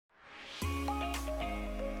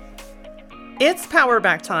It's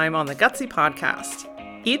Powerback time on the Gutsy Podcast.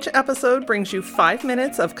 Each episode brings you 5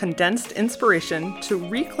 minutes of condensed inspiration to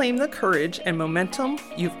reclaim the courage and momentum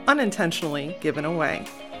you've unintentionally given away.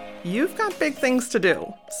 You've got big things to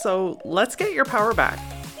do, so let's get your power back.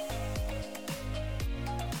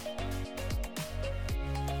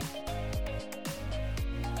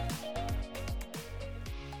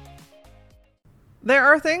 There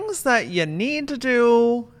are things that you need to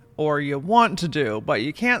do or you want to do, but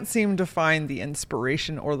you can't seem to find the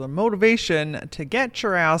inspiration or the motivation to get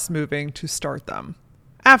your ass moving to start them.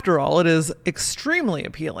 After all, it is extremely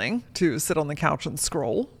appealing to sit on the couch and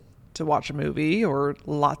scroll, to watch a movie or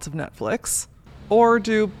lots of Netflix, or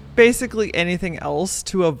do basically anything else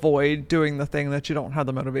to avoid doing the thing that you don't have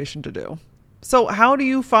the motivation to do. So how do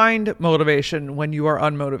you find motivation when you are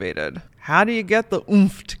unmotivated? How do you get the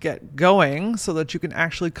oomph to get going so that you can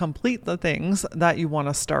actually complete the things that you want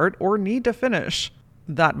to start or need to finish?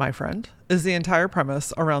 That, my friend, is the entire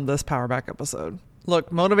premise around this Powerback episode.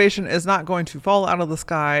 Look, motivation is not going to fall out of the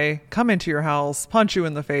sky, come into your house, punch you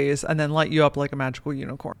in the face, and then light you up like a magical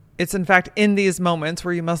unicorn. It's in fact in these moments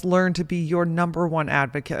where you must learn to be your number one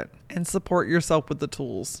advocate and support yourself with the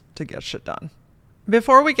tools to get shit done.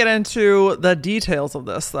 Before we get into the details of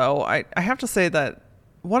this, though, I have to say that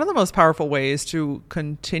one of the most powerful ways to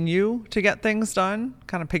continue to get things done,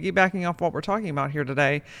 kind of piggybacking off what we're talking about here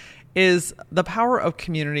today, is the power of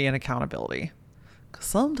community and accountability. 'Cause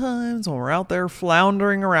sometimes when we're out there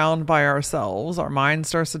floundering around by ourselves, our mind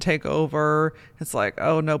starts to take over. It's like,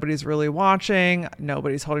 oh, nobody's really watching.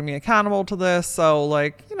 Nobody's holding me accountable to this. So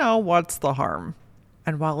what's the harm?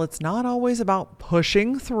 And while it's not always about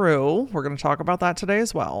pushing through, we're going to talk about that today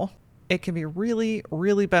as well, it can be really,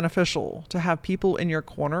 really beneficial to have people in your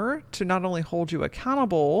corner to not only hold you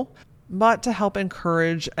accountable, but to help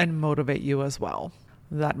encourage and motivate you as well.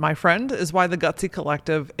 That, my friend, is why the Gutsy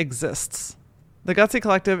Collective exists. The Gutsy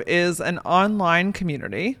Collective is an online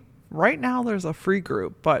community. Right now there's a free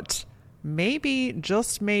group, but maybe,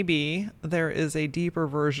 just maybe, there is a deeper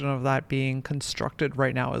version of that being constructed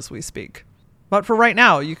right now as we speak. But for right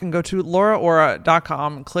now, you can go to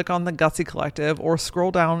lauraora.com, click on the Gutsy Collective, or scroll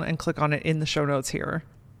down and click on it in the show notes here.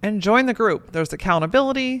 And join the group. There's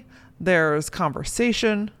accountability, there's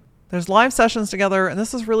conversation, there's live sessions together, and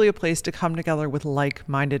this is really a place to come together with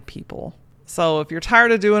like-minded people. So if you're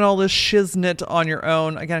tired of doing all this shiznit on your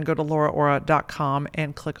own, again, go to lauraora.com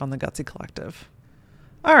and click on the Gutsy Collective.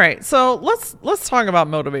 All right, so let's talk about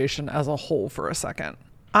motivation as a whole for a second.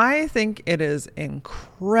 I think it is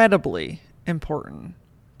incredibly important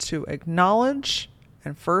to acknowledge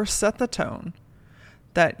and first set the tone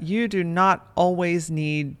that you do not always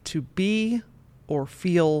need to be or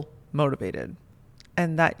feel motivated,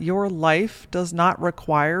 and that your life does not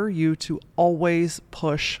require you to always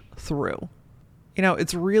push through.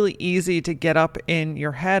 It's really easy to get up in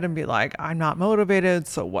your head and be like, I'm not motivated,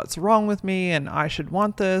 so what's wrong with me? And I should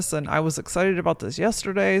want this, and I was excited about this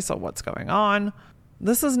yesterday, so what's going on?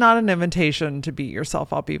 This is not an invitation to beat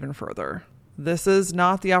yourself up even further. This is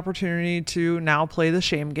not the opportunity to now play the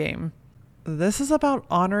shame game. This is about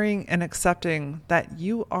honoring and accepting that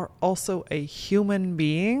you are also a human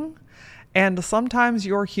being, and sometimes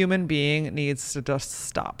your human being needs to just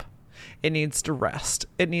stop. It needs to rest.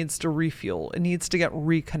 It needs to refuel. It needs to get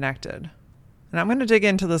reconnected. And I'm going to dig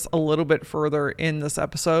into this a little bit further in this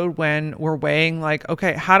episode when we're weighing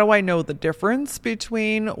okay, how do I know the difference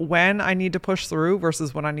between when I need to push through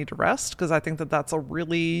versus when I need to rest? Because I think that that's a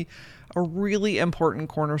really important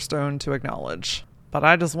cornerstone to acknowledge. But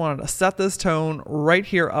I just wanted to set this tone right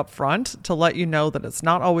here up front to let you know that it's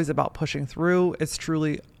not always about pushing through. It's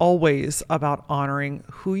truly always about honoring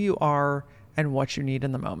who you are and what you need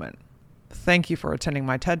in the moment. Thank you for attending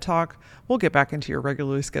my TED Talk. We'll get back into your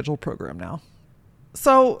regularly scheduled program now.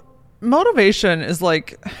 So motivation is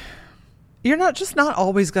you're not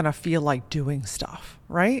always going to feel like doing stuff,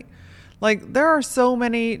 right? There are so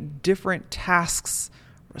many different tasks,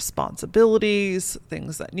 responsibilities,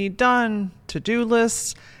 things that need done, to-do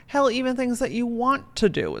lists, hell, even things that you want to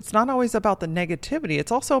do. It's not always about the negativity.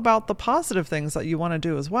 It's also about the positive things that you want to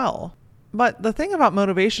do as well. But the thing about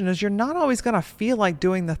motivation is you're not always going to feel like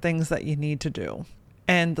doing the things that you need to do.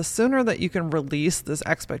 And the sooner that you can release this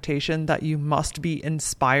expectation that you must be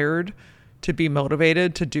inspired to be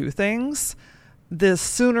motivated to do things, the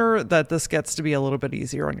sooner that this gets to be a little bit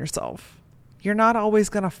easier on yourself. You're not always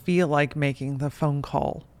going to feel like making the phone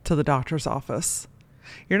call to the doctor's office.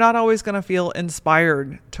 You're not always going to feel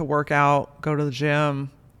inspired to work out, go to the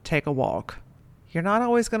gym, take a walk. You're not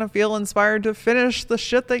always going to feel inspired to finish the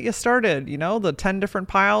shit that you started, the 10 different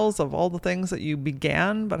piles of all the things that you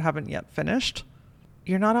began but haven't yet finished.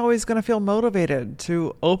 you're not always going to feel motivated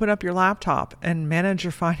to open up your laptop and manage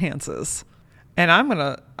your finances. And I'm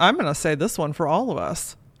going to say this one for all of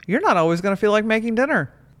us. You're not always going to feel like making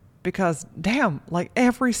dinner because damn, like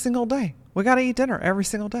every single day, we got to eat dinner every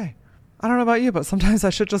single day. I don't know about you, but sometimes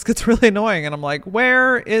that shit just gets really annoying. And I'm like,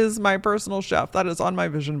 where is my personal chef? That is on my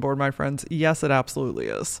vision board, my friends. Yes, it absolutely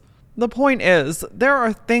is. The point is, there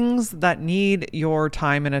are things that need your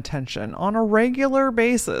time and attention on a regular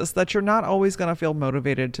basis that you're not always going to feel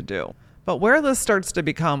motivated to do. But where this starts to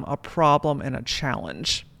become a problem and a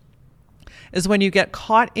challenge is when you get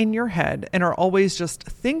caught in your head and are always just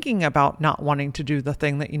thinking about not wanting to do the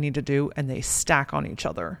thing that you need to do, and they stack on each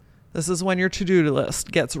other. This is when your to-do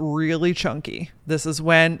list gets really chunky. This is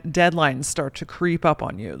when deadlines start to creep up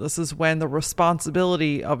on you. This is when the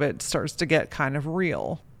responsibility of it starts to get kind of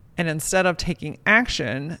real. And instead of taking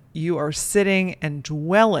action, you are sitting and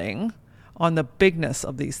dwelling on the bigness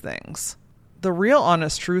of these things. The real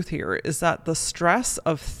honest truth here is that the stress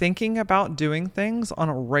of thinking about doing things on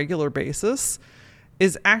a regular basis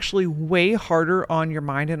is actually way harder on your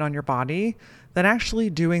mind and on your body than actually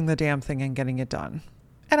doing the damn thing and getting it done.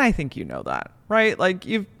 And I think you know that, right? Like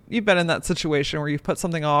you've been in that situation where you've put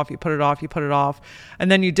something off, you put it off,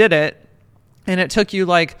 and then you did it, and it took you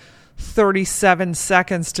like 37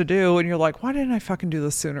 seconds to do, and you're like, why didn't I fucking do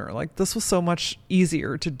this sooner? Like this was so much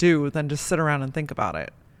easier to do than to sit around and think about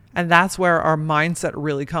it. And that's where our mindset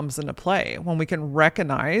really comes into play, when we can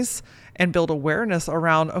recognize and build awareness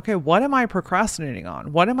around, okay, what am I procrastinating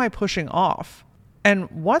on? What am I pushing off? And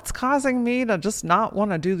what's causing me to just not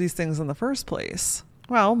want to do these things in the first place?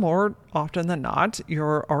 Well, more often than not,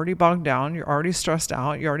 you're already bogged down, you're already stressed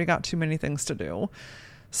out, you already got too many things to do.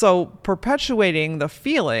 So perpetuating the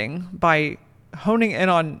feeling by honing in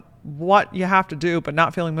on what you have to do but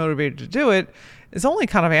not feeling motivated to do it is only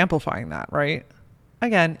kind of amplifying that, right?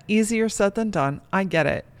 Again, easier said than done. I get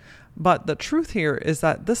it. But the truth here is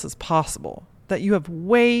that this is possible, that you have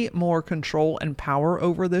way more control and power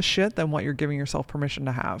over this shit than what you're giving yourself permission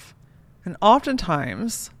to have. And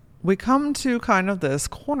oftentimes we come to kind of this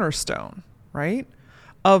cornerstone, right?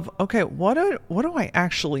 Of, okay, what do I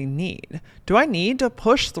actually need? Do I need to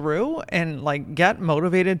push through and like get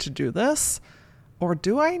motivated to do this? Or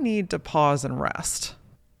do I need to pause and rest?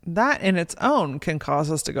 That in its own can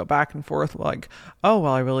cause us to go back and forth like, oh,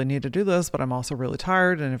 well, I really need to do this, but I'm also really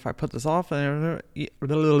tired. And if I put this off, right?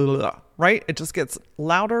 It just gets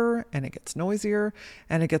louder and it gets noisier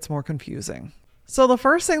and it gets more confusing. So the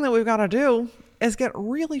first thing that we've got to do is get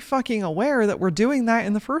really fucking aware that we're doing that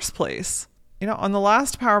in the first place. You know, on the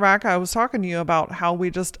last Powerback, I was talking to you about how we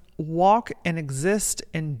just walk and exist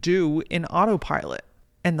and do in autopilot.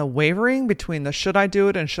 And the wavering between the should I do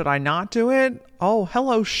it and should I not do it? Oh,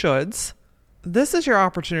 hello, shoulds. This is your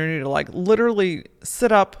opportunity to like literally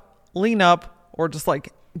sit up, lean up, or just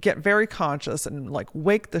like get very conscious and like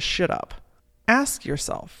wake the shit up. Ask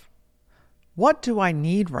yourself, what do I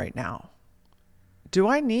need right now? Do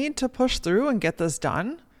I need to push through and get this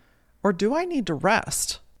done? Or do I need to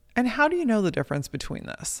rest? And how do you know the difference between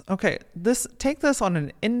this? Okay, take this on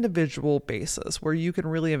an individual basis where you can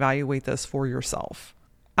really evaluate this for yourself.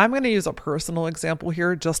 I'm going to use a personal example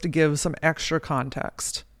here just to give some extra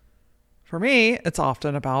context. For me, it's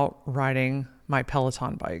often about riding my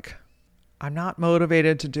Peloton bike. I'm not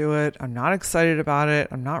motivated to do it. I'm not excited about it.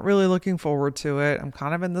 I'm not really looking forward to it. I'm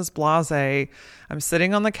kind of in this blasé. I'm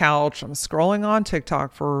sitting on the couch. I'm scrolling on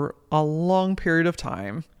TikTok for a long period of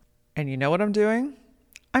time. And you know what I'm doing?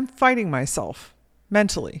 I'm fighting myself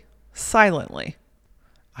mentally, silently.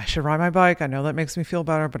 I should ride my bike. I know that makes me feel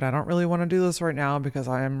better, but I don't really want to do this right now because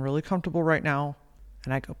I am really comfortable right now.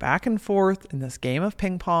 And I go back and forth in this game of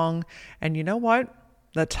ping pong. And you know what?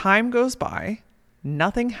 The time goes by,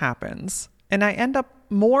 nothing happens, and I end up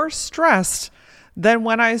more stressed than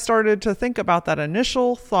when I started to think about that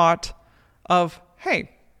initial thought of,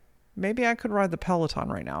 hey, maybe I could ride the Peloton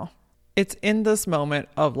right now. It's in this moment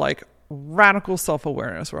of like radical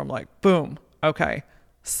self-awareness where I'm like, boom, okay,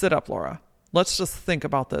 sit up, Laura. Let's just think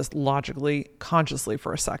about this logically, consciously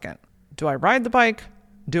for a second. Do I ride the bike?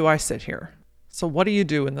 Do I sit here? So what do you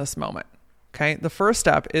do in this moment? Okay, the first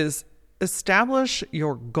step is establish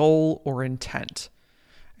your goal or intent.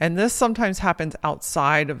 And this sometimes happens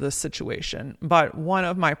outside of this situation, but one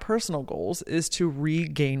of my personal goals is to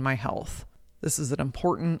regain my health. This is an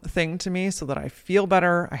important thing to me so that I feel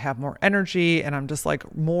better, I have more energy, and I'm just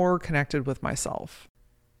like more connected with myself.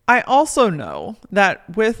 I also know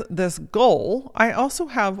that with this goal, I also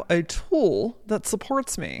have a tool that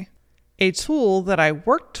supports me, a tool that I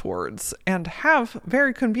work towards and have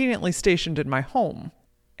very conveniently stationed in my home.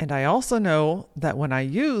 And I also know that when I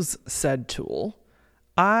use said tool,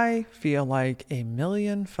 I feel like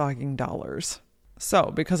 $1,000,000.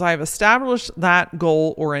 So because I've established that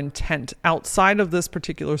goal or intent outside of this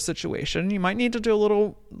particular situation, you might need to do a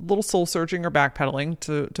little soul searching or backpedaling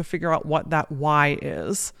to figure out what that why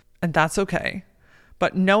is. And that's okay.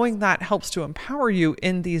 But knowing that helps to empower you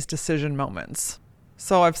in these decision moments.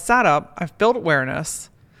 So I've sat up, I've built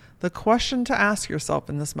awareness. The question to ask yourself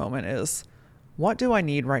in this moment is, what do I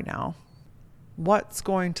need right now? What's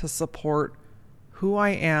going to support who I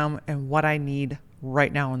am and what I need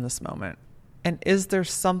right now in this moment? And is there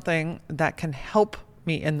something that can help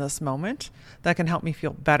me in this moment, that can help me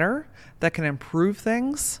feel better, that can improve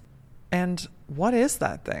things? And what is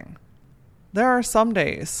that thing? There are some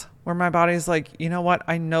days where my body's like, you know what?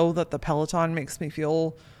 I know that the Peloton makes me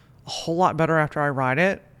feel a whole lot better after I ride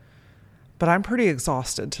it, but I'm pretty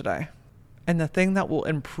exhausted today. And the thing that will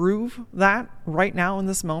improve that right now in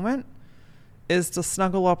this moment is to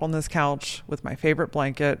snuggle up on this couch with my favorite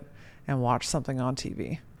blanket and watch something on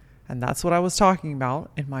TV. And that's what I was talking about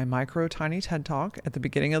in my micro tiny TED Talk at the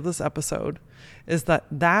beginning of this episode, is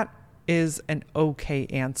that is an okay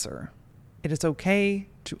answer. It is okay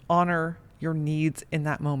to honor your needs in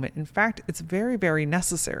that moment. In fact, it's very, very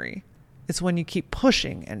necessary. It's when you keep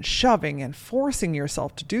pushing and shoving and forcing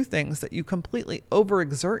yourself to do things that you completely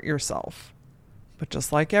overexert yourself. But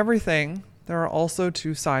just like everything, there are also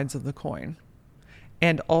two sides of the coin.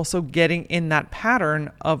 And also getting in that pattern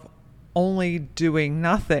of only doing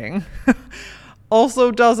nothing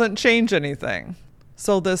also doesn't change anything.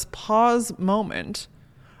 So this pause moment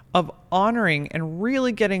of honoring and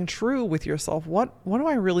really getting true with yourself, what do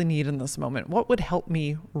I really need in this moment? What would help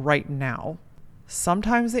me right now?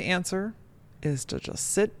 Sometimes the answer is to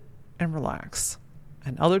just sit and relax.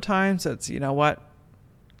 And other times it's, you know what?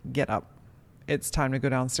 Get up. It's time to go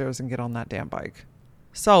downstairs and get on that damn bike.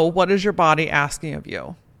 So what is your body asking of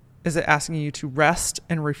you? Is it asking you to rest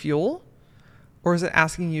and refuel? Or is it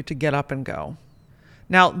asking you to get up and go?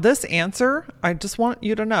 Now, this answer, I just want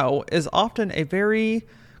you to know, is often a very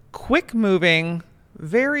quick moving,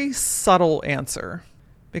 very subtle answer.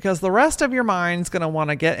 Because the rest of your mind's going to want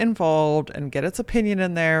to get involved and get its opinion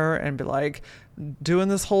in there and be like doing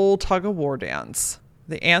this whole tug of war dance.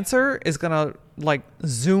 The answer is going to like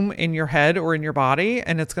zoom in your head or in your body,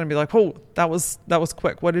 and it's going to be like, oh, that was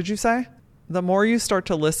quick. What did you say? The more you start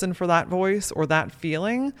to listen for that voice or that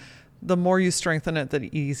feeling, the more you strengthen it, the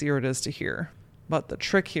easier it is to hear. But the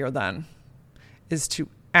trick here then is to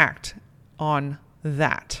act on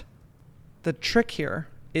that. The trick here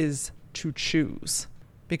is to choose.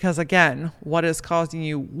 Because again, what is causing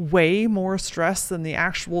you way more stress than the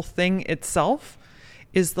actual thing itself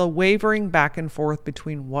is the wavering back and forth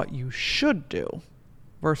between what you should do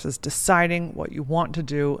versus deciding what you want to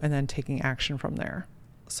do and then taking action from there.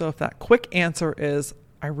 So if that quick answer is,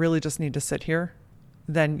 I really just need to sit here,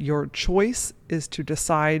 then your choice is to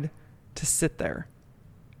decide to sit there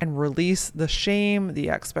and release the shame, the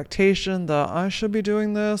expectation, the I should be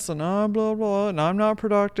doing this and blah, blah, and I'm not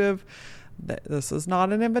productive. This is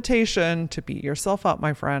not an invitation to beat yourself up,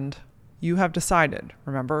 my friend. You have decided,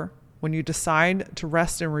 remember? When you decide to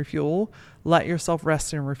rest and refuel, let yourself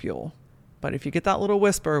rest and refuel. But if you get that little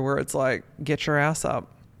whisper where it's like, get your ass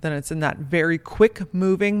up, then it's in that very quick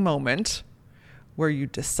moving moment where you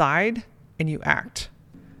decide and you act.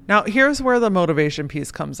 Now, here's where the motivation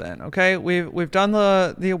piece comes in, okay? We've done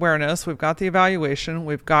the awareness, we've got the evaluation,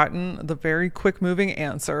 we've gotten the very quick moving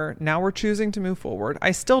answer. Now we're choosing to move forward. I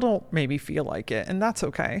still don't maybe feel like it, and that's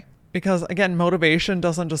okay. Because again, motivation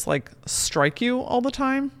doesn't just like strike you all the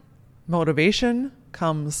time. Motivation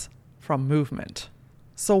comes from movement.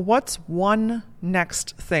 So what's one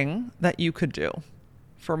next thing that you could do?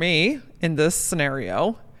 For me, in this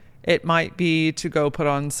scenario, it might be to go put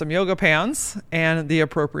on some yoga pants and the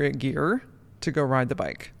appropriate gear to go ride the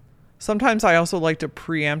bike. Sometimes I also like to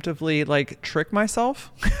preemptively like trick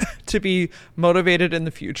myself to be motivated in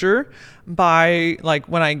the future by like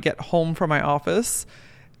when I get home from my office,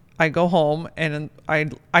 I go home and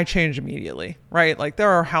I change immediately, right? Like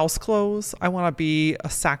there are house clothes. I want to be a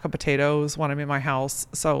sack of potatoes when I'm in my house.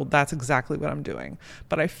 So that's exactly what I'm doing.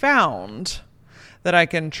 But I found that I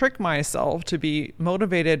can trick myself to be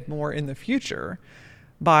motivated more in the future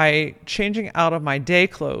by changing out of my day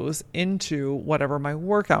clothes into whatever my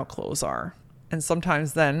workout clothes are. And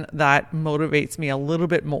sometimes then that motivates me a little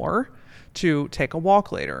bit more to take a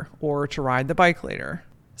walk later or to ride the bike later.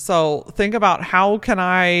 So think about how can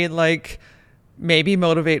I like maybe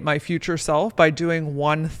motivate my future self by doing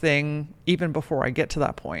one thing even before I get to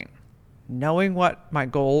that point. Knowing what my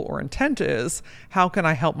goal or intent is, how can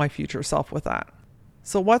I help my future self with that?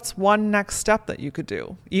 So what's one next step that you could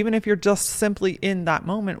do? Even if you're just simply in that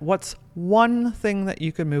moment, what's one thing that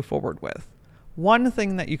you can move forward with? One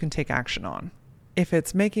thing that you can take action on? If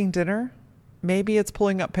it's making dinner, maybe it's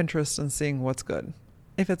pulling up Pinterest and seeing what's good.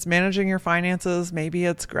 If it's managing your finances, maybe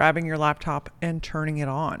it's grabbing your laptop and turning it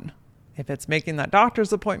on. If it's making that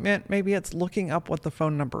doctor's appointment, maybe it's looking up what the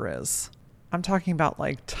phone number is. I'm talking about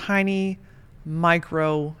like tiny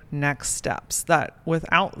micro next steps that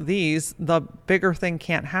without these, the bigger thing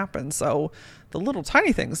can't happen. So the little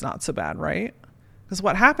tiny thing's not so bad, right? Because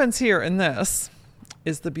what happens here in this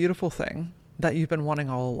is the beautiful thing that you've been wanting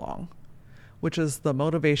all along, which is the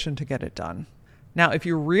motivation to get it done. Now, if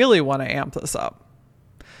you really want to amp this up,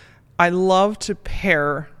 I love to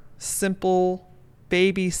pair simple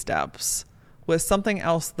baby steps with something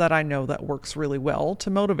else that I know that works really well to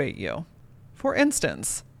motivate you. For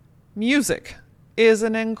instance, music is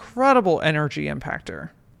an incredible energy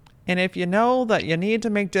impactor. And if you know that you need to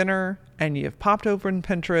make dinner and you've popped open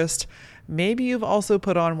Pinterest, maybe you've also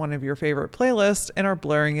put on one of your favorite playlists and are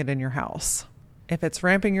blaring it in your house. If it's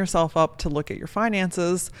ramping yourself up to look at your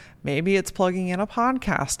finances, maybe it's plugging in a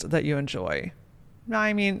podcast that you enjoy.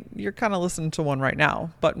 I mean, you're kind of listening to one right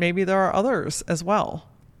now, but maybe there are others as well.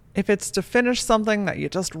 If it's to finish something that you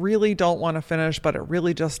just really don't want to finish, but it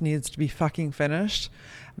really just needs to be fucking finished,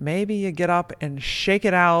 maybe you get up and shake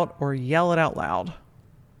it out or yell it out loud.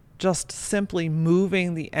 Just simply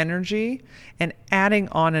moving the energy and adding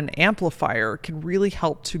on an amplifier can really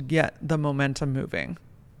help to get the momentum moving.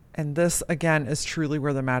 And this, again, is truly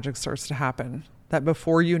where the magic starts to happen. That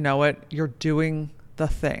before you know it, you're doing the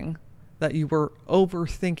thing that you were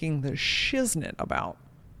overthinking the shiznit about.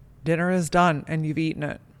 Dinner is done and you've eaten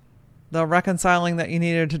it. The reconciling that you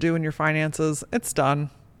needed to do in your finances, it's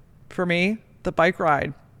done. For me, the bike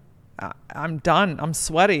ride, I'm done. I'm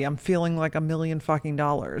sweaty. I'm feeling like $1 million fucking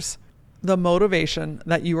dollars. The motivation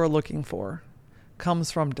that you are looking for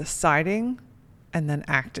comes from deciding and then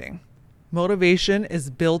acting. Motivation is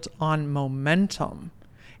built on momentum.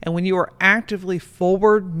 And when you are actively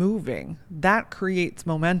forward moving, that creates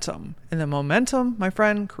momentum. And the momentum, my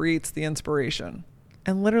friend, creates the inspiration.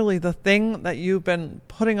 And literally the thing that you've been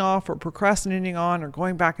putting off or procrastinating on or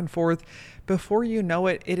going back and forth, before you know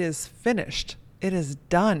it, it is finished. It is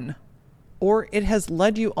done. Or it has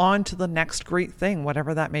led you on to the next great thing,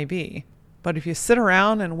 whatever that may be. But if you sit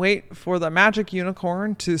around and wait for the magic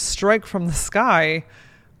unicorn to strike from the sky,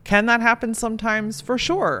 can that happen sometimes? For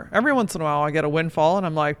sure. Every once in a while I get a windfall and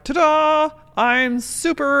I'm like, ta-da, I'm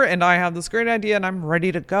super and I have this great idea and I'm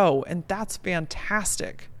ready to go. And that's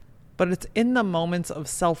fantastic. But it's in the moments of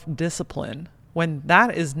self-discipline when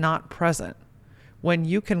that is not present, when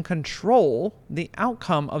you can control the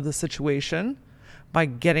outcome of the situation by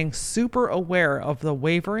getting super aware of the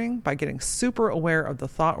wavering, by getting super aware of the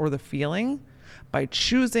thought or the feeling, by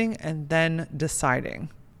choosing and then deciding.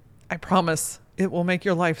 I promise it will make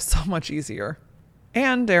your life so much easier.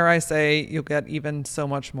 And dare I say, you'll get even so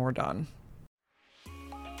much more done.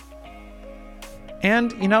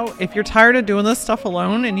 And, if you're tired of doing this stuff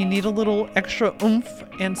alone and you need a little extra oomph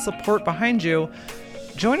and support behind you,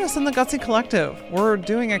 join us in the Gutsy Collective. We're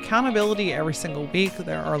doing accountability every single week.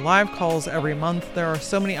 There are live calls every month. There are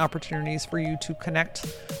so many opportunities for you to connect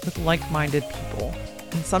with like-minded people.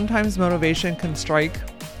 And sometimes motivation can strike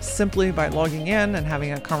simply by logging in and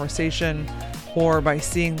having a conversation, or by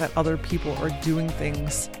seeing that other people are doing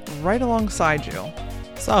things right alongside you.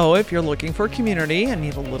 So if you're looking for a community and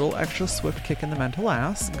need a little extra swift kick in the mental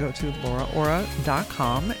ass, go to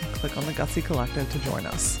lauraora.com and click on the Gutsy Collective to join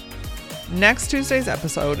us. Next Tuesday's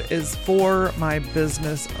episode is for my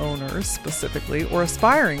business owners specifically, or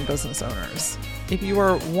aspiring business owners. If you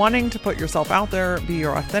are wanting to put yourself out there, be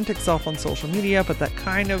your authentic self on social media, but that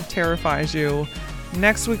kind of terrifies you,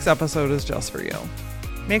 next week's episode is just for you.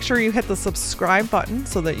 Make sure you hit the subscribe button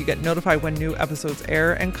so that you get notified when new episodes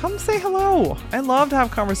air, and come say hello. I love to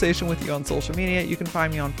have conversation with you on social media. You can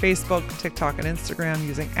find me on Facebook, TikTok, and Instagram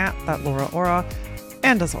using @thatlauraora.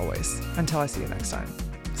 And as always, until I see you next time,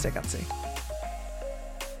 stay gutsy.